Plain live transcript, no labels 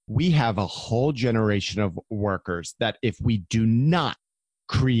we have a whole generation of workers that if we do not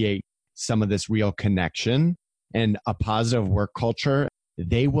create some of this real connection and a positive work culture,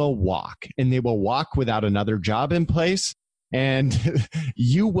 they will walk, and they will walk without another job in place, and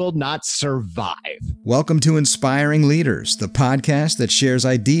you will not survive. Welcome to Inspiring Leaders, the podcast that shares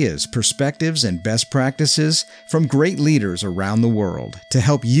ideas, perspectives, and best practices from great leaders around the world to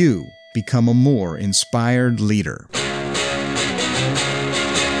help you become a more inspired leader.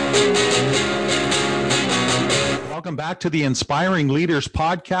 Welcome back to the Inspiring Leaders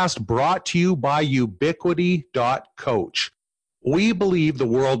podcast, brought to you by Ubiquity.coach. We believe the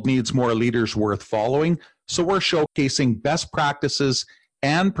world needs more leaders worth following, so we're showcasing best practices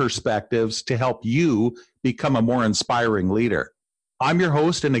and perspectives to help you become a more inspiring leader. I'm your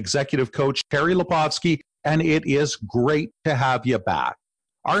host and executive coach, Terry Lipovski, and it is great to have you back.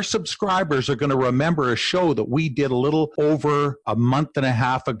 Our subscribers are going to remember a show that we did a little over a month and a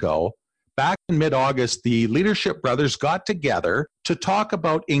half ago. Back in mid-August, the Leadership Brothers got together to talk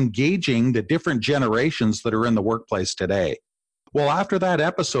about engaging the different generations that are in the workplace today. Well, after that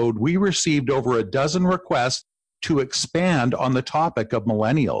episode, we received over a dozen requests to expand on the topic of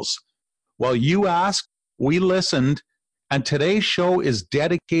millennials. Well, you asked, we listened, and today's show is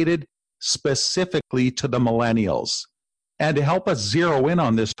dedicated specifically to the millennials. And to help us zero in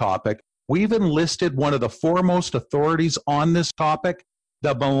on this topic, we've enlisted one of the foremost authorities on this topic,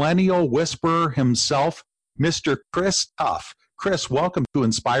 the millennial whisperer himself, Mr. Chris Tuff. Chris, welcome to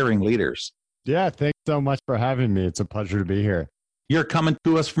Inspiring Leaders. Yeah, thanks so much for having me. It's a pleasure to be here. You're coming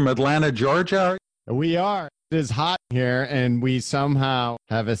to us from Atlanta, Georgia? We are. It is hot here, and we somehow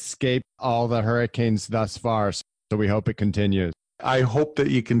have escaped all the hurricanes thus far, so we hope it continues. I hope that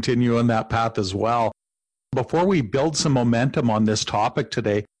you continue on that path as well. Before we build some momentum on this topic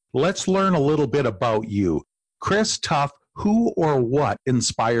today, let's learn a little bit about you. Chris Tuff, who or what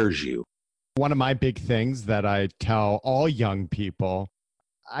inspires you? One of my big things that I tell all young people,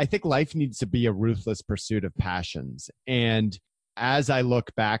 I think life needs to be a ruthless pursuit of passions. And as I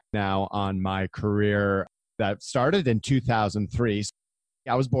look back now on my career that started in 2003,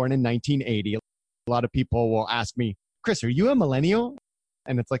 I was born in 1980. A lot of people will ask me, Chris, are you a millennial?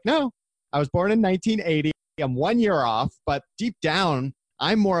 And it's like, no, I was born in 1980. I'm 1 year off, but deep down,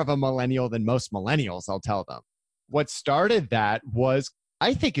 I'm more of a millennial than most millennials, I'll tell them. What started that was,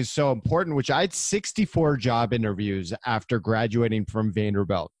 I think is so important, which I had 64 job interviews after graduating from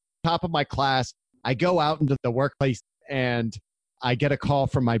Vanderbilt. Top of my class, I go out into the workplace and I get a call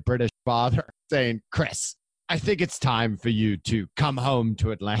from my British father saying, Chris, I think it's time for you to come home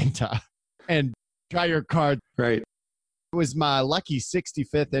to Atlanta and try your card. Right. It was my lucky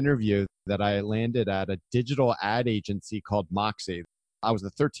 65th interview that I landed at a digital ad agency called Moxie. I was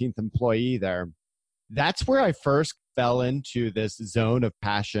the 13th employee there. That's where I first fell into this zone of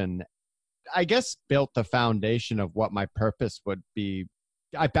passion. I guess built the foundation of what my purpose would be.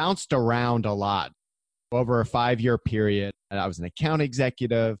 I bounced around a lot over a 5-year period. I was an account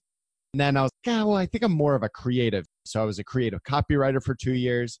executive. And then I was like, well, I think I'm more of a creative. So I was a creative copywriter for 2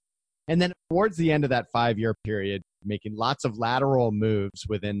 years. And then towards the end of that 5-year period, making lots of lateral moves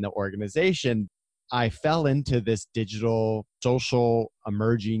within the organization, I fell into this digital, social,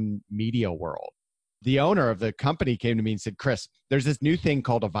 emerging media world. The owner of the company came to me and said, Chris, there's this new thing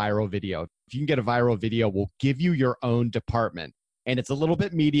called a viral video. If you can get a viral video, we'll give you your own department. And it's a little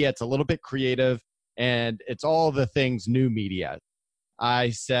bit media, it's a little bit creative, and it's all the things new media.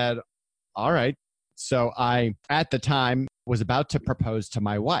 I said, all right. So I, at the time, was about to propose to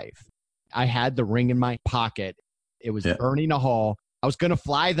my wife. I had the ring in my pocket. It was burning a hole. I was going to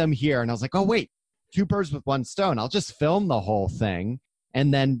fly them here. And I was like, oh, wait, 2 birds with 1 stone. I'll just film the whole thing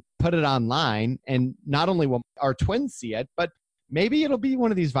and then put it online. And not only will our twins see it, but maybe it'll be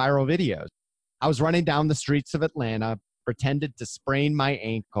one of these viral videos. I was running down the streets of Atlanta, pretended to sprain my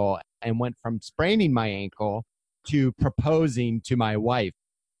ankle, and went from spraining my ankle to proposing to my wife.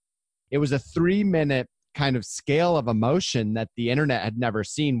 It was a 3-minute kind of scale of emotion that the internet had never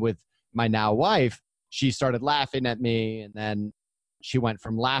seen with my now wife. She started laughing at me, and then she went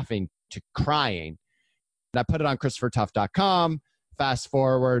from laughing to crying. And I put it on ChristopherTuff.com. Fast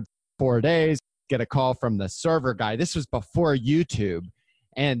forward 4 days, get a call from the server guy. This was before YouTube.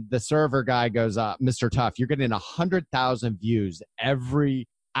 And the server guy goes, Mr. Tuff, you're getting 100,000 views every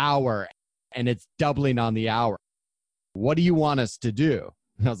hour, and it's doubling on the hour. What do you want us to do?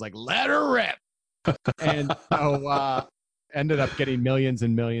 And I was like, let her rip. And so ended up getting millions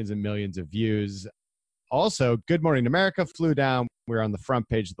and millions and millions of views. Also, Good Morning America flew down. We were on the front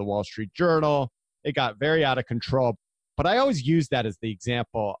page of the Wall Street Journal. It got very out of control. But I always use that as the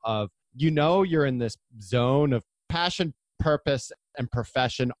example of, you're in this zone of passion, purpose, and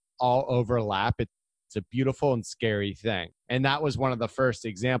profession all overlap. It's a beautiful and scary thing. And that was one of the first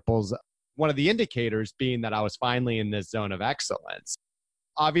examples, one of the indicators being that I was finally in this zone of excellence.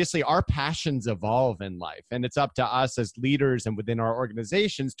 Obviously, our passions evolve in life, and it's up to us as leaders and within our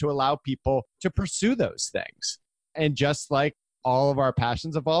organizations to allow people to pursue those things. And just like all of our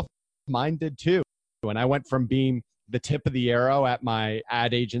passions evolve, mine did too. When I went from being the tip of the arrow at my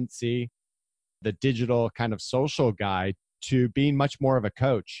ad agency, the digital kind of social guy, to being much more of a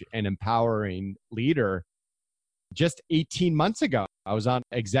coach and empowering leader. Just 18 months ago, I was on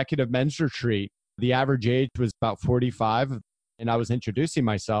executive men's retreat. The average age was about 45. And I was introducing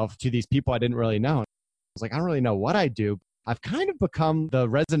myself to these people I didn't really know. I was like, I don't really know what I do. I've kind of become the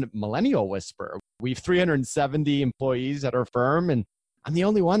resident millennial whisperer. We have 370 employees at our firm, and I'm the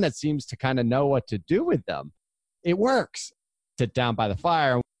only one that seems to kind of know what to do with them. It works. Sit down by the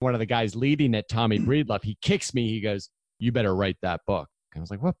fire. One of the guys leading it, Tommy Breedlove, he kicks me. He goes, you better write that book. I was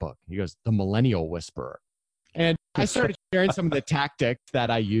like, what book? He goes, The Millennial Whisperer. And I started sharing some of the tactics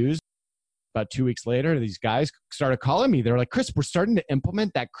that I used. About 2 weeks later, these guys started calling me. They're like, Chris, we're starting to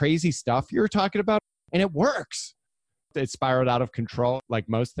implement that crazy stuff you were talking about, and it works. It spiraled out of control. Like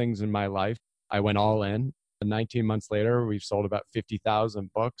most things in my life, I went all in. And 19 months later, we've sold about 50,000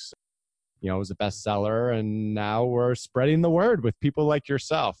 books. It was a bestseller, and now we're spreading the word with people like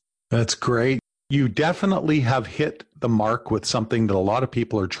yourself. That's great. You definitely have hit the mark with something that a lot of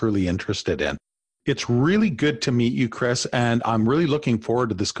people are truly interested in. It's really good to meet you, Chris, and I'm really looking forward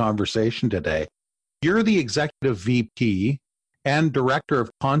to this conversation today. You're the Executive VP and Director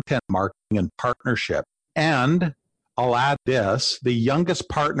of Content Marketing and Partnership, and I'll add this, the youngest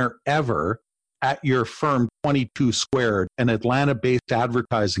partner ever at your firm, 22 Squared, an Atlanta-based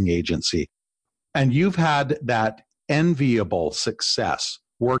advertising agency. And you've had that enviable success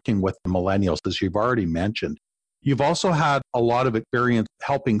working with the millennials, as you've already mentioned. You've also had a lot of experience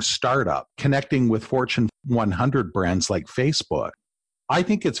helping startup, connecting with Fortune 100 brands like Facebook. I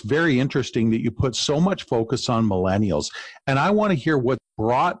think it's very interesting that you put so much focus on millennials. And I want to hear what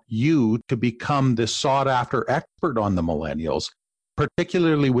brought you to become this sought-after expert on the millennials,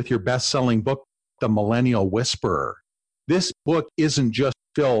 particularly with your best-selling book, The Millennial Whisperer. This book isn't just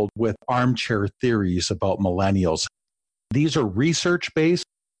filled with armchair theories about millennials. These are research-based,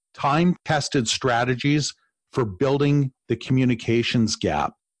 time-tested strategies for building the communications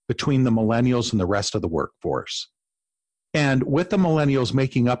gap between the millennials and the rest of the workforce. And with the millennials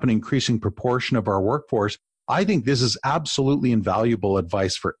making up an increasing proportion of our workforce, I think this is absolutely invaluable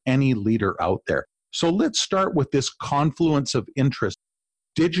advice for any leader out there. So let's start with this confluence of interest,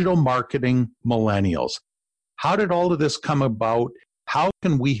 digital marketing, millennials. How did all of this come about? How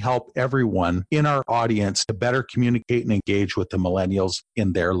can we help everyone in our audience to better communicate and engage with the millennials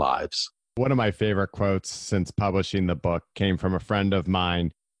in their lives? One of my favorite quotes since publishing the book came from a friend of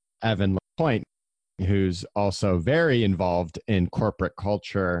mine, Evan LaPointe, who's also very involved in corporate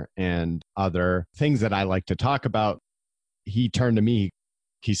culture and other things that I like to talk about. He turned to me.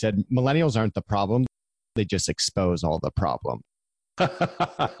 He said, millennials aren't the problem. They just expose all the problem.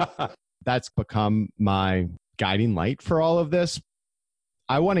 That's become my guiding light for all of this.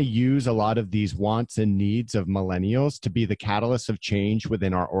 I want to use a lot of these wants and needs of millennials to be the catalyst of change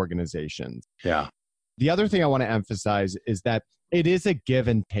within our organizations. Yeah. The other thing I want to emphasize is that it is a give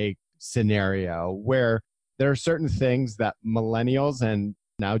and take scenario where there are certain things that millennials and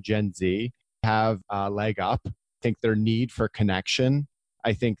now Gen Z have a leg up. I think their need for connection,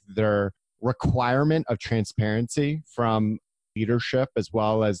 I think their requirement of transparency from leadership, as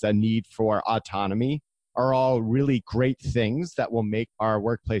well as a need for autonomy, are all really great things that will make our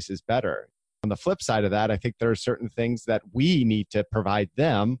workplaces better. On the flip side of that, I think there are certain things that we need to provide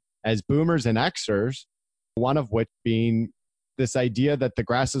them as boomers and Xers, one of which being this idea that the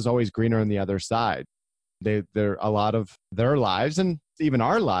grass is always greener on the other side. They're a lot of their lives, and even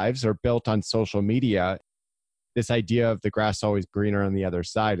our lives, are built on social media. This idea of the grass always greener on the other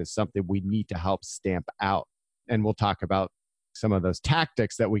side is something we need to help stamp out. And we'll talk about some of those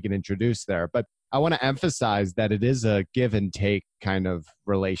tactics that we can introduce there. But I want to emphasize that it is a give and take kind of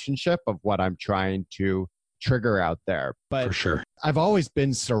relationship of what I'm trying to trigger out there. But for sure, I've always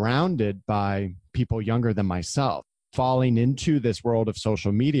been surrounded by people younger than myself, falling into this world of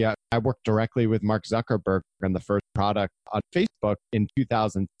social media. I worked directly with Mark Zuckerberg on the first product on Facebook in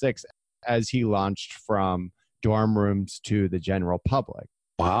 2006 as he launched from dorm rooms to the general public.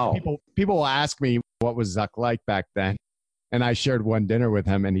 Wow. People will ask me, what was Zuck like back then? And I shared one dinner with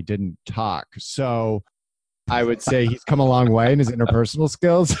him and he didn't talk. So I would say he's come a long way in his interpersonal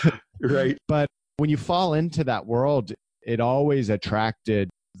skills. Right. But when you fall into that world, it always attracted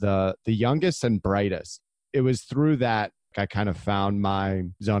the youngest and brightest. It was through that I kind of found my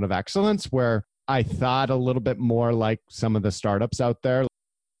zone of excellence where I thought a little bit more like some of the startups out there,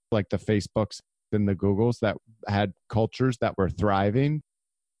 like the Facebooks and the Googles that had cultures that were thriving.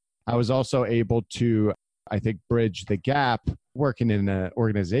 I was also able to, I think, bridge the gap working in an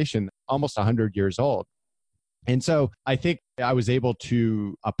organization almost 100 years old. And so I think I was able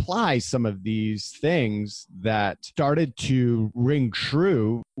to apply some of these things that started to ring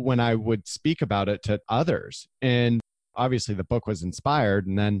true when I would speak about it to others. And obviously the book was inspired.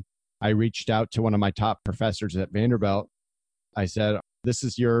 And then I reached out to one of my top professors at Vanderbilt. I said, this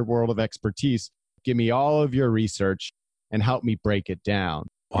is your world of expertise. Give me all of your research and help me break it down.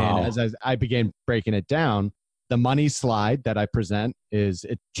 Wow. And as I began breaking it down, the money slide that I present is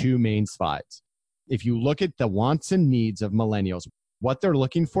two main slides. If you look at the wants and needs of millennials, what they're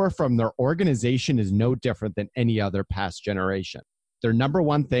looking for from their organization is no different than any other past generation. Their number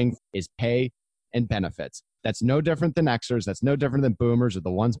one thing is pay and benefits. That's no different than Xers. That's no different than boomers or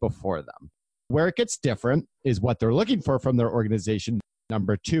the ones before them. Where it gets different is what they're looking for from their organization.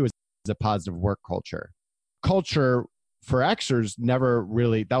 Number two is a positive work culture. Culture for Xers never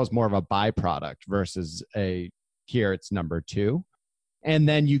really, that was more of a byproduct versus here it's number two. And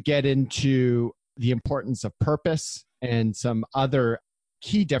then you get into the importance of purpose and some other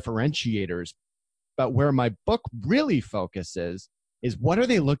key differentiators. But where my book really focuses is what are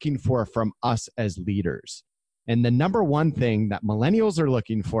they looking for from us as leaders? And the number one thing that millennials are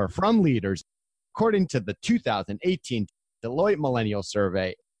looking for from leaders, according to the 2018 Deloitte Millennial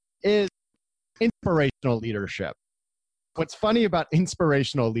Survey, is inspirational leadership. What's funny about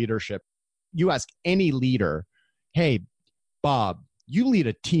inspirational leadership, you ask any leader, hey, Bob, you lead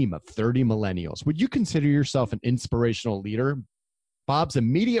a team of 30 millennials. Would you consider yourself an inspirational leader? Bob's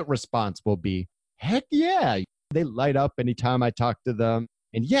immediate response will be, heck yeah. They light up anytime I talk to them.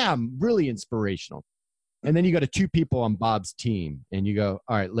 And yeah, I'm really inspirational. And then you go to two people on Bob's team and you go,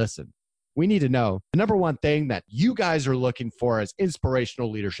 all right, listen, we need to know the number one thing that you guys are looking for is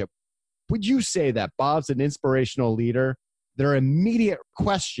inspirational leadership. Would you say that Bob's an inspirational leader? Their immediate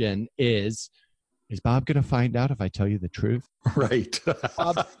question is Bob going to find out if I tell you the truth? Right.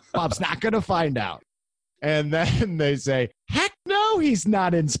 Bob's not going to find out. And then they say, heck no, he's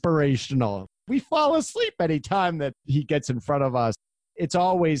not inspirational. We fall asleep anytime that he gets in front of us. It's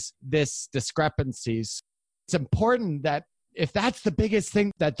always this discrepancies. It's important that if that's the biggest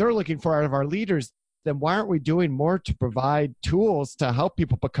thing that they're looking for out of our leaders, then why aren't we doing more to provide tools to help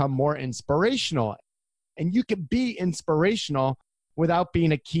people become more inspirational? And you can be inspirational without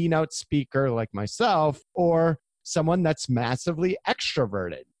being a keynote speaker like myself or someone that's massively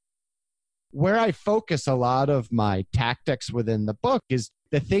extroverted. Where I focus a lot of my tactics within the book is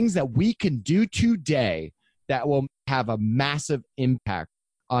the things that we can do today that will have a massive impact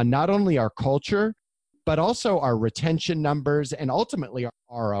on not only our culture, but also our retention numbers and ultimately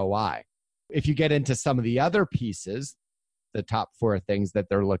our ROI. If you get into some of the other pieces, the top four things that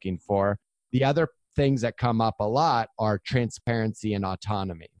they're looking for, the other things that come up a lot are transparency and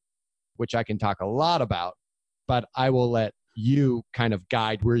autonomy, which I can talk a lot about, but I will let you kind of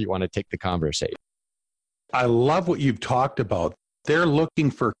guide where you want to take the conversation. I love what you've talked about. They're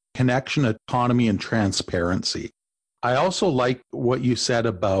looking for connection, autonomy, and transparency. I also like what you said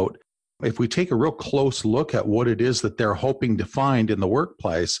about if we take a real close look at what it is that they're hoping to find in the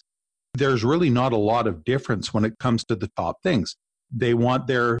workplace, there's really not a lot of difference when it comes to the top things. They want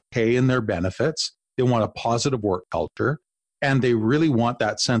their pay and their benefits. They want a positive work culture, and they really want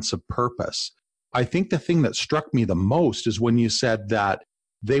that sense of purpose. I think the thing that struck me the most is when you said that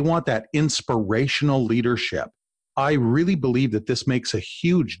they want that inspirational leadership. I really believe that this makes a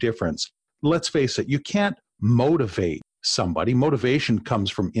huge difference. Let's face it, you can't motivate somebody. Motivation comes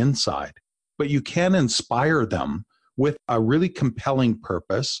from inside, but you can inspire them with a really compelling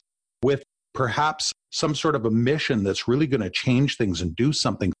purpose, with perhaps some sort of a mission that's really going to change things and do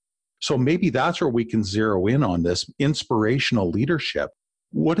something. So maybe that's where we can zero in on this inspirational leadership.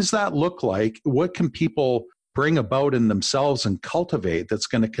 What does that look like? What can people bring about in themselves and cultivate that's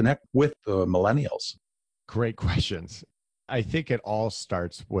going to connect with the millennials? Great questions. I think it all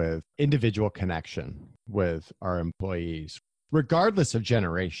starts with individual connection with our employees, regardless of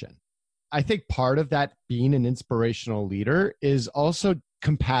generation. I think part of that being an inspirational leader is also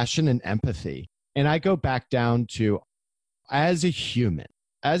compassion and empathy. And I go back down to as a human,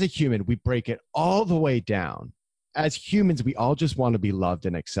 we break it all the way down. As humans, we all just want to be loved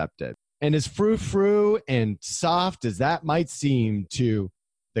and accepted. And as frou-frou and soft as that might seem to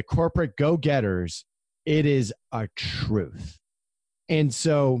the corporate go-getters, it is a truth. And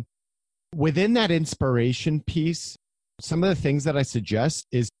so within that inspiration piece, some of the things that I suggest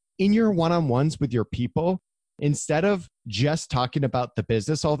is in your one-on-ones with your people, Instead of just talking about the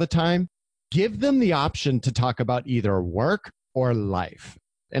business all the time, give them the option to talk about either work or life.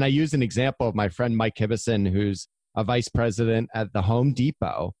 And I use an example of my friend Mike Hibison, who's a vice president at the Home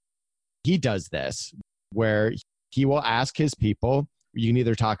Depot. He does this where he will ask his people, you can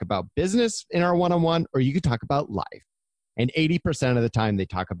either talk about business in our one-on-one or you can talk about life. And 80% of the time they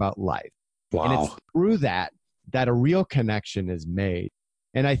talk about life. Wow. And it's through that a real connection is made.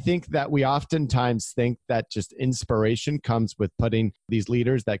 And I think that we oftentimes think that just inspiration comes with putting these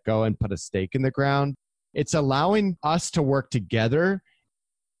leaders that go and put a stake in the ground. It's allowing us to work together,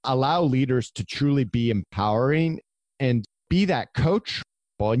 allow leaders to truly be empowering and be that coach.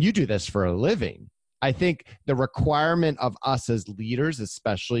 Well, and you do this for a living. I think the requirement of us as leaders,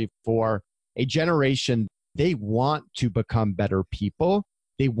 especially for a generation, they want to become better people.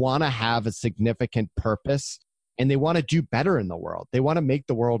 They want to have a significant purpose and they want to do better in the world. They want to make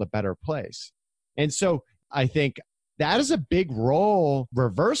the world a better place. And so I think that is a big role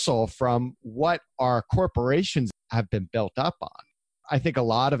reversal from what our corporations have been built up on. I think a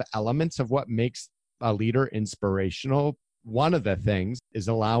lot of elements of what makes a leader inspirational, one of the things is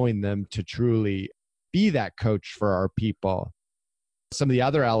allowing them to truly be that coach for our people. Some of the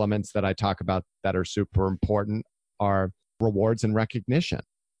other elements that I talk about that are super important are rewards and recognition.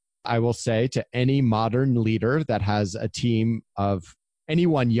 I will say to any modern leader that has a team of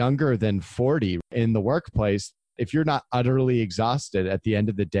anyone younger than 40 in the workplace, if you're not utterly exhausted at the end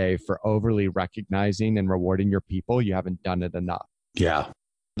of the day for overly recognizing and rewarding your people, you haven't done it enough. Yeah.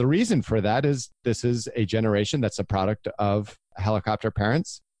 The reason for that is this is a generation that's a product of helicopter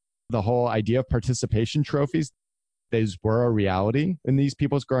parents. The whole idea of participation trophies, those were a reality in these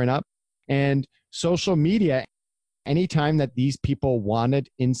people's growing up. And social media, anytime that these people wanted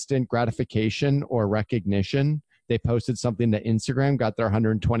instant gratification or recognition, they posted something to Instagram, got their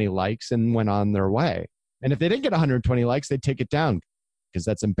 120 likes and went on their way. And if they didn't get 120 likes, they'd take it down because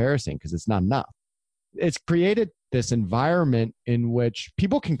that's embarrassing because it's not enough. It's created this environment in which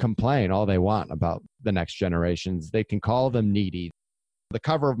people can complain all they want about the next generations. They can call them needy. The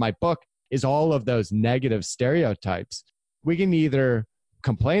cover of my book is all of those negative stereotypes. We can either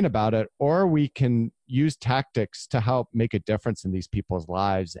complain about it or we can use tactics to help make a difference in these people's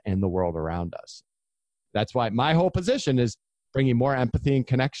lives and the world around us. That's why my whole position is bringing more empathy and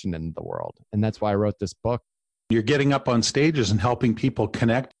connection into the world. And that's why I wrote this book. You're getting up on stages and helping people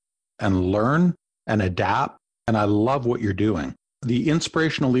connect and learn and adapt. And I love what you're doing. The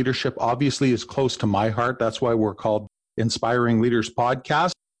inspirational leadership obviously is close to my heart. That's why we're called Inspiring Leaders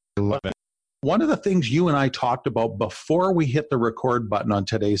Podcast. I love it. One of the things you and I talked about before we hit the record button on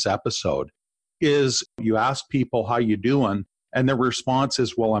today's episode is you ask people, how you doing? And their response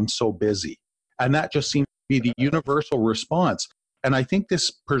is, well, I'm so busy. And that just seems to be the universal response. And I think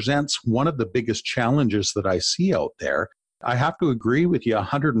this presents one of the biggest challenges that I see out there. I have to agree with you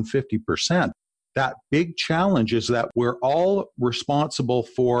 150%. That big challenge is that we're all responsible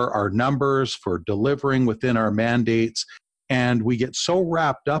for our numbers, for delivering within our mandates. And we get so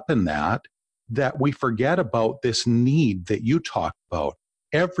wrapped up in that we forget about this need that you talk about.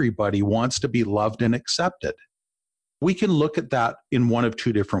 Everybody wants to be loved and accepted. We can look at that in one of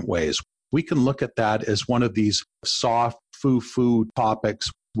two different ways. We can look at that as one of these soft foo-foo topics.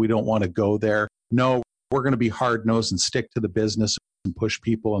 We don't want to go there. No, we're going to be hard-nosed and stick to the business and push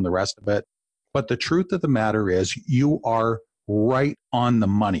people and the rest of it. But the truth of the matter is you are right on the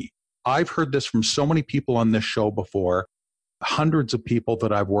money. I've heard this from so many people on this show before, hundreds of people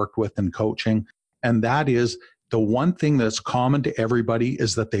that I've worked with in coaching. And that is the one thing that's common to everybody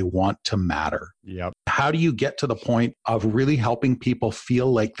is that they want to matter. Yep. How do you get to the point of really helping people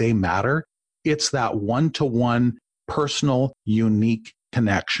feel like they matter? It's that one-to-one personal, unique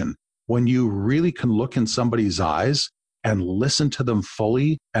connection. When you really can look in somebody's eyes and listen to them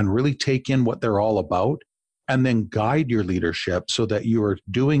fully and really take in what they're all about, and then guide your leadership so that you are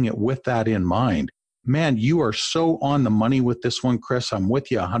doing it with that in mind. Man, you are so on the money with this one, Chris. I'm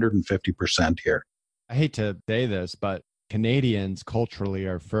with you 150% here. I hate to say this, but Canadians culturally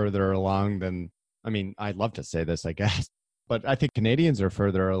are further along than, I'd love to say this, I guess, but I think Canadians are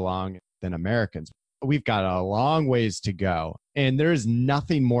further along than Americans. We've got a long ways to go. And there is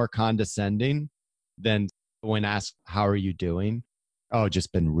nothing more condescending than when asked, how are you doing? Oh,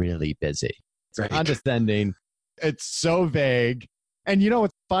 just been really busy. It's right. Condescending. It's so vague. And you know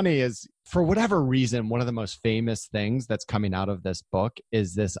what's funny is, for whatever reason, one of the most famous things that's coming out of this book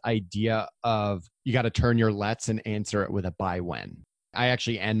is this idea of you got to turn your let's and answer it with a by when. I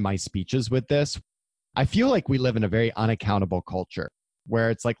actually end my speeches with this. I feel like we live in a very unaccountable culture where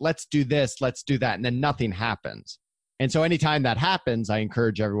it's like, let's do this, let's do that, and then nothing happens. And so anytime that happens, I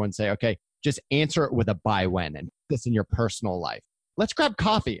encourage everyone to say, okay, just answer it with a by when, and this in your personal life. Let's grab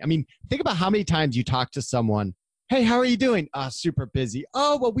coffee. I mean, think about how many times you talk to someone, hey, how are you doing? Super busy.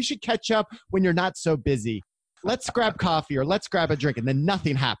 Oh, well, we should catch up when you're not so busy. Let's grab coffee or let's grab a drink. And then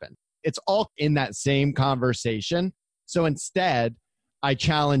nothing happened. It's all in that same conversation. So instead, I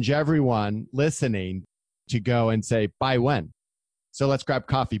challenge everyone listening to go and say, by when? So let's grab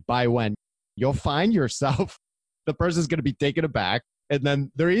coffee. By when? You'll find yourself, the person's going to be taken aback. And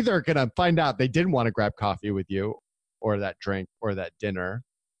then they're either going to find out they didn't want to grab coffee with you or that drink or that dinner.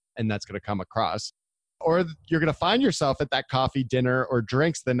 And that's going to come across. Or you're going to find yourself at that coffee, dinner, or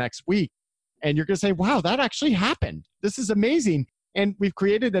drinks the next week. And you're going to say, wow, that actually happened. This is amazing. And we've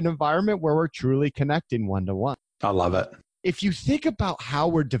created an environment where we're truly connecting one-to-one. I love it. If you think about how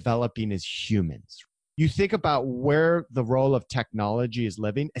we're developing as humans, you think about where the role of technology is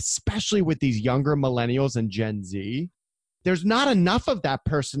living, especially with these younger millennials and Gen Z, there's not enough of that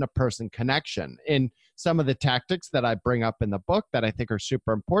person-to-person connection. And some of the tactics that I bring up in the book that I think are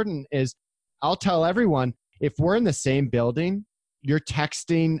super important is I'll tell everyone, if we're in the same building, you're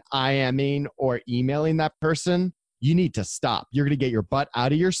texting, IMing, or emailing that person, you need to stop. You're going to get your butt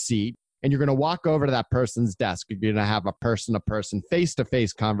out of your seat and you're going to walk over to that person's desk. You're going to have a person-to-person,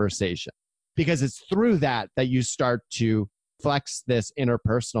 face-to-face conversation, because it's through that you start to flex this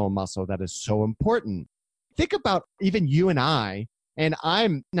interpersonal muscle that is so important. Think about even you and I'm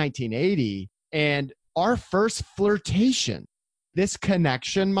 1980, and our first flirtation, this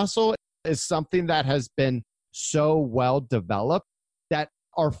connection muscle is something that has been so well developed that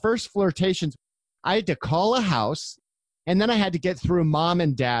our first flirtations, I had to call a house and then I had to get through mom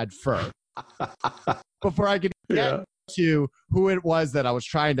and dad first before I could get to who it was that I was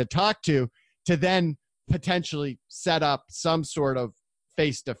trying to talk to then potentially set up some sort of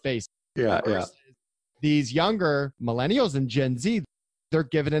face-to-face. These younger millennials and Gen Z, they're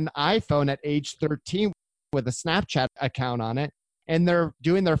given an iPhone at age 13 with a Snapchat account on it, and they're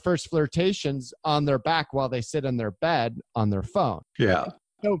doing their first flirtations on their back while they sit in their bed on their phone. Yeah.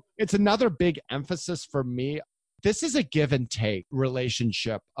 So it's another big emphasis for me. This is a give and take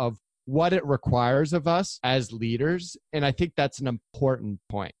relationship of what it requires of us as leaders. And I think that's an important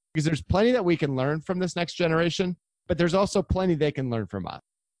point, because there's plenty that we can learn from this next generation, but there's also plenty they can learn from us.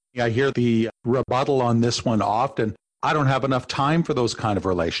 I hear the rebuttal on this one often. I don't have enough time for those kind of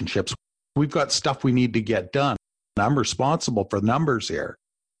relationships. We've got stuff we need to get done. I'm responsible for numbers here.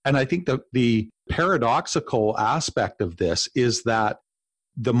 And I think the paradoxical aspect of this is that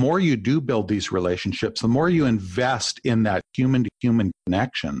the more you do build these relationships, the more you invest in that human-to-human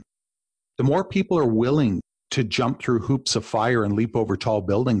connection, the more people are willing to jump through hoops of fire and leap over tall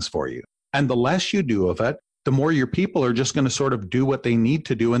buildings for you. And the less you do of it, the more your people are just going to sort of do what they need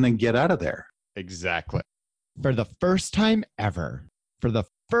to do and then get out of there. Exactly. For the first time ever,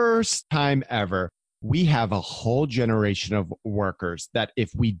 we have a whole generation of workers that if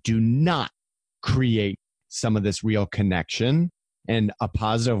we do not create some of this real connection and a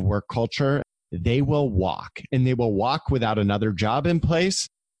positive work culture, they will walk, and they will walk without another job in place,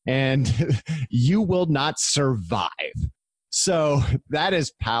 and you will not survive. So that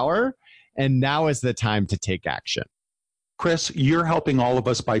is power. And now is the time to take action. Chris, you're helping all of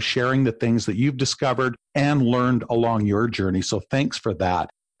us by sharing the things that you've discovered and learned along your journey. So thanks for that.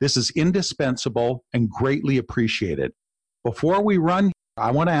 This is indispensable and greatly appreciated. Before we run,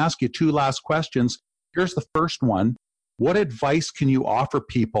 I want to ask you two last questions. Here's the first one. What advice can you offer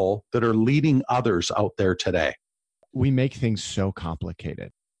people that are leading others out there today? We make things so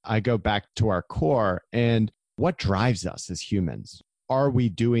complicated. I go back to our core, and what drives us as humans? Are we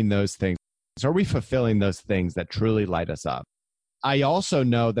doing those things? Are we fulfilling those things that truly light us up? I also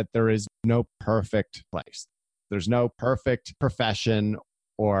know that there is no perfect place. There's no perfect profession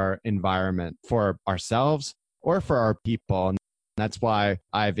or environment for ourselves or for our people. And that's why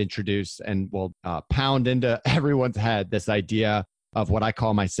I've introduced and will pound into everyone's head this idea of what I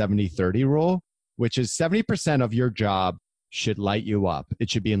call my 70-30 rule, which is 70% of your job should light you up. It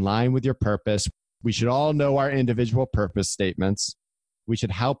should be in line with your purpose. We should all know our individual purpose statements. We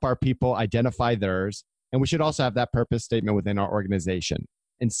should help our people identify theirs. And we should also have that purpose statement within our organization.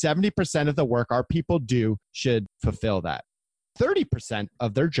 And 70% of the work our people do should fulfill that. 30%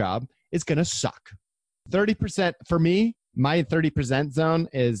 of their job is going to suck. 30% for me, my 30% zone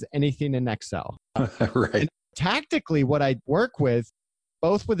is anything in Excel. Right. And tactically, what I work with,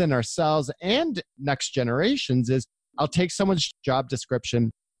 both within ourselves and next generations, is I'll take someone's job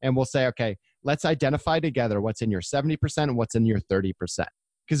description and we'll say, okay, let's identify together what's in your 70% and what's in your 30%.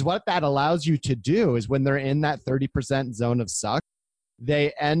 Because what that allows you to do is when they're in that 30% zone of suck,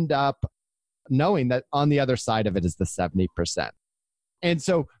 they end up knowing that on the other side of it is the 70%. And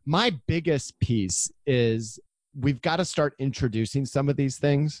so my biggest piece is we've got to start introducing some of these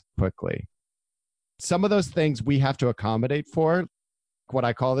things quickly. Some of those things we have to accommodate for, what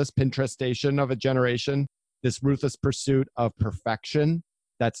I call this Pinterestation of a generation, this ruthless pursuit of perfection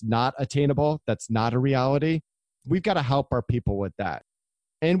that's not attainable, that's not a reality. We've got to help our people with that.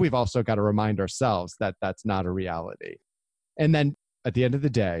 And we've also got to remind ourselves that that's not a reality. And then at the end of the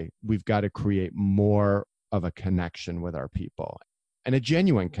day, we've got to create more of a connection with our people and a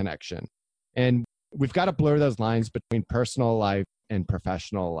genuine connection. And we've got to blur those lines between personal life and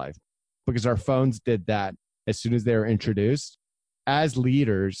professional life, because our phones did that as soon as they were introduced. As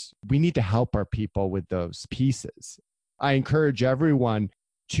leaders, we need to help our people with those pieces. I encourage everyone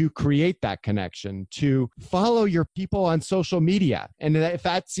to create that connection, to follow your people on social media. And if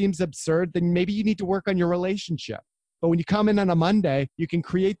that seems absurd, then maybe you need to work on your relationship. But when you come in on a Monday, you can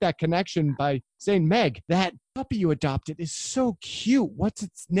create that connection by saying, Meg, that puppy you adopted is so cute. What's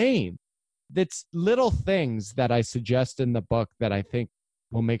its name? That's little things that I suggest in the book that I think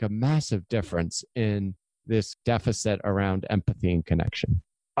will make a massive difference in this deficit around empathy and connection.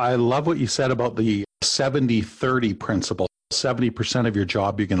 I love what you said about the 70-30 principle. 70% of your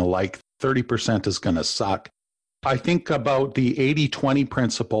job you're going to like, 30% is going to suck. I think about the 80-20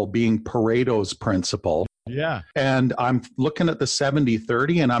 principle being Pareto's principle. Yeah. And I'm looking at the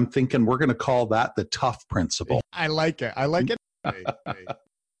 70-30 and I'm thinking we're going to call that the tough principle. I like it. I like it.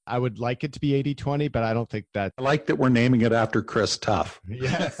 I would like it to be 80-20, but I don't think that. I like that we're naming it after Chris Tough.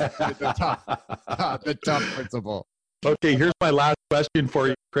 Yes, the tough principle. Okay, here's my last question for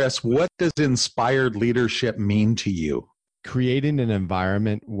you, Chris. What does inspired leadership mean to you? Creating an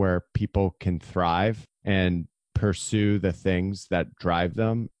environment where people can thrive and pursue the things that drive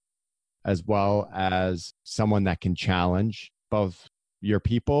them, as well as someone that can challenge both your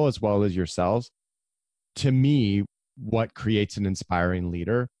people as well as yourselves. To me, what creates an inspiring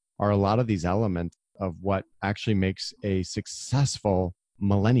leader are a lot of these elements of what actually makes a successful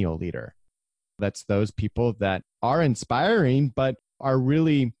millennial leader. That's those people that are inspiring, but are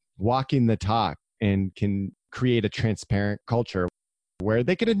really walking the talk and can create a transparent culture where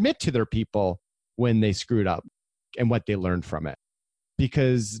they can admit to their people when they screwed up and what they learned from it.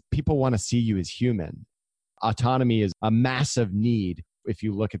 Because people want to see you as human. Autonomy is a massive need if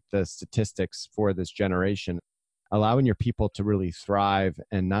you look at the statistics for this generation. Allowing your people to really thrive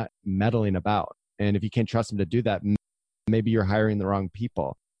and not meddling about. And if you can't trust them to do that, maybe you're hiring the wrong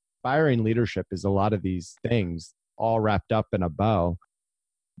people. Inspiring leadership is a lot of these things all wrapped up in a bow.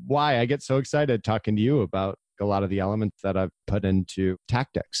 Why I get so excited talking to you about a lot of the elements that I've put into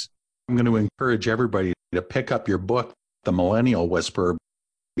tactics. I'm going to encourage everybody to pick up your book, The Millennial Whisperer,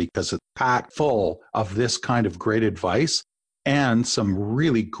 because it's packed full of this kind of great advice and some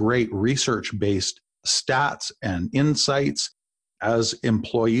really great research-based stats and insights. As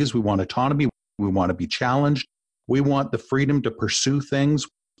employees, we want autonomy. We want to be challenged. We want the freedom to pursue things.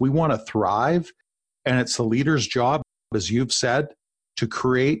 We want to thrive. And it's the leader's job, as you've said, to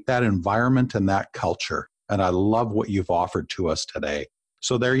create that environment and that culture. And I love what you've offered to us today.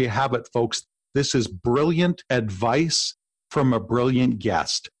 So there you have it, folks. This is brilliant advice from a brilliant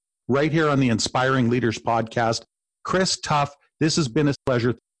guest right here on the Inspiring Leaders Podcast. Chris Tough, this has been a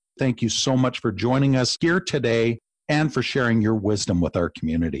pleasure. Thank you so much for joining us here today and for sharing your wisdom with our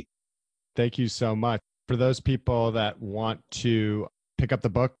community. Thank you so much. For those people that want to pick up the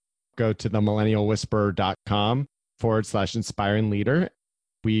book, go to themillennialwhisperer.com/inspiring leader.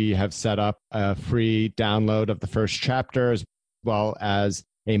 We have set up a free download of the first chapter, as well as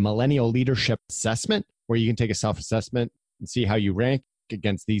a millennial leadership assessment, where you can take a self-assessment and see how you rank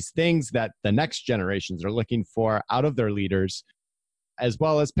against these things that the next generations are looking for out of their leaders, as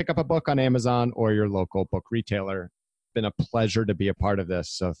well as pick up a book on Amazon or your local book retailer. It's been a pleasure to be a part of this,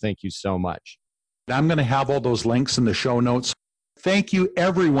 so thank you so much. I'm going to have all those links in the show notes. Thank you,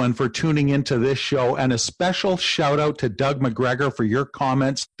 everyone, for tuning into this show, and a special shout out to Doug McGregor for your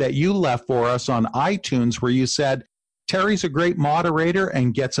comments that you left for us on iTunes, where you said, Terry's a great moderator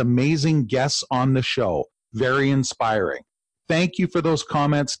and gets amazing guests on the show. Very inspiring. Thank you for those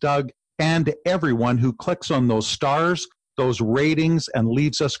comments, Doug, and to everyone who clicks on those stars, those ratings, and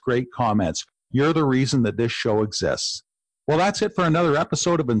leaves us great comments. You're the reason that this show exists. Well, that's it for another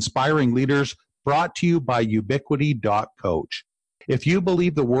episode of Inspiring Leaders, brought to you by Ubiquity.coach. If you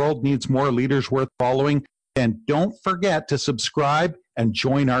believe the world needs more leaders worth following, then don't forget to subscribe and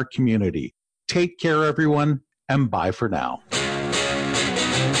join our community. Take care, everyone, and bye for now.